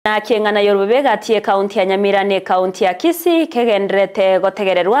Na kengana yorube gatie county ya Nyamira ne county ya Kisii kegendrete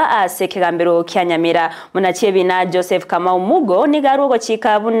gotegererwa ase kigambiro kya Nyamira munachiye na Joseph Kamau Mugo ni garu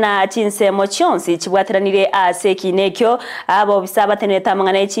gochika buna chinsemo chonsi chibwatiranire ase kinekyo abo bisaba teneta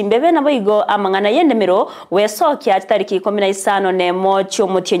amangana echimbebe nabo igo amangana yendemero wesokya tariki 15 ne mocho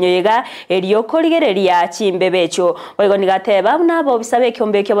mutyenyo yega eriyo koligereria chimbebe echo oigo nigateba nabo bisabe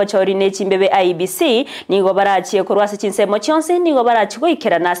kyombe kyo bachori ne chimbebe IBC nigo barachiye kurwase chinsemo chonsi nigo barachigo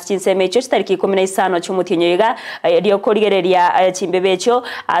ikerana chinsemo echo tariki 15 cy'umutyenyo yega eriyo koligereria chimbebe echo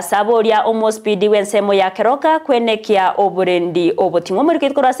asaboria omospidi wensemo ya Keroka kwenekia oburendi obutingo muri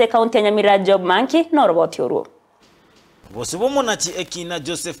kitkorase county ya Nyamira job manki noroboti oru Bosibo munachi ekina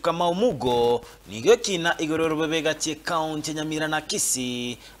Joseph Kamau Mugo nigo kina igororo bebega chi county Nyamira na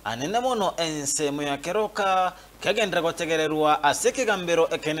Kisii anene mono ensemo ya Keroka kagendra gotegererwa aseke gambero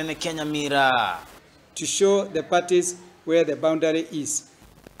ekenene kya Nyamira to show the parties where the boundary is.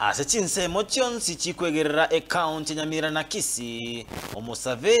 Ase chinsemo chonsi chikwegerera county Nyamira na Kisii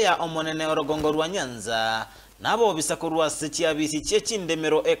omusaveya omonene orogongo rwa Nyanza nabo bisakurwa sechi abisi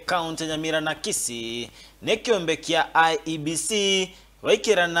chechindemero county Nyamira na Kisii nekyombe kya IEBC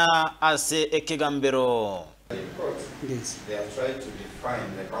waikirana ase ekegambero. Yes. They have tried to define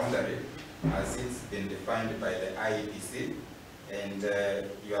the boundary as it's been defined by the IEBC, and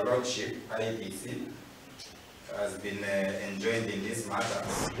your lordship, IEBC, has been enjoined in this matter.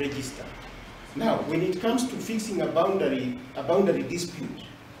 Register. Now, when it comes to fixing a boundary dispute,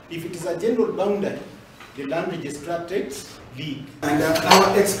 if it is a general boundary, the land registrar takes lead. And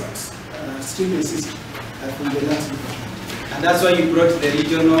our experts still insist from the land department. And that's why you brought the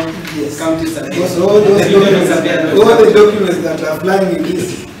regional counties and all the documents that are applying in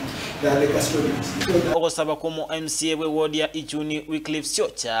this, they are the custodians. Ogosaba komo MCA we ward ya Ichuni Wycliffe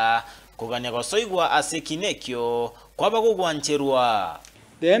Siocha kuganya gosoigwa ase kinekyo kwaba kugwancherwa.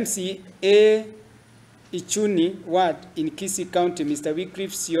 The MCA Ichuni ward in Kisii County, Mr.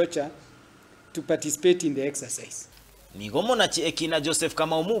 Wycliffe Siocha, to participate in the exercise. Nigomo na chi ekina Joseph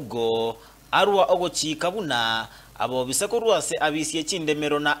Kamau Mugo arwa ogochi kabuna abo bisakurwa se abisi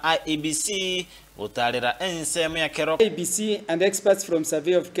chindemero na IEBC utalera ensemo ya Keroka. IEBC and experts from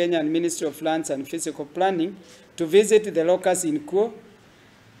Survey of Kenya and Ministry of Lands and Physical Planning to visit the locus in Kuo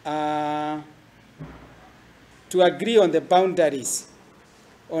to agree on the boundaries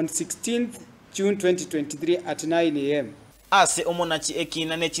on 16th June 2023 at 9 a.m. Ase omonachi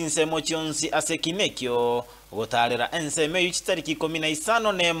ekina ne chinsemo chonsi ase kinekyo gotalera ensemo yuchitariki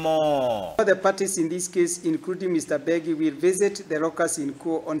 15 nemo. The parties in this case, including Mr. Begi, will visit the locus in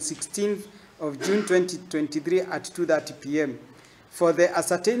Kuo on 16th of June 2023 at 2:30 p.m. for the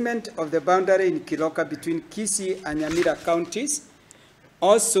ascertainment of the boundary in Keroka between Kisii and Nyamira Counties.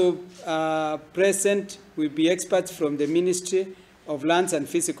 Also present will be experts from the Ministry of Lands and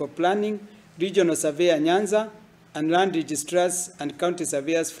Physical Planning, Regional Surveyor Nyanza, and land registrars and county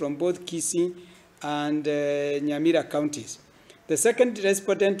surveyors from both Kisii and Nyamira counties. The second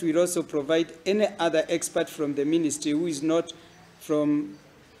respondent will also provide any other expert from the ministry who is not from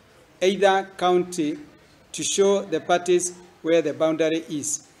either county to show the parties where the boundary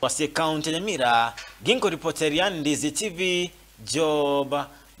is. Wase county Nyamira, ginko reporter ya Ndizi TV, Job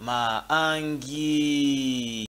Maangi.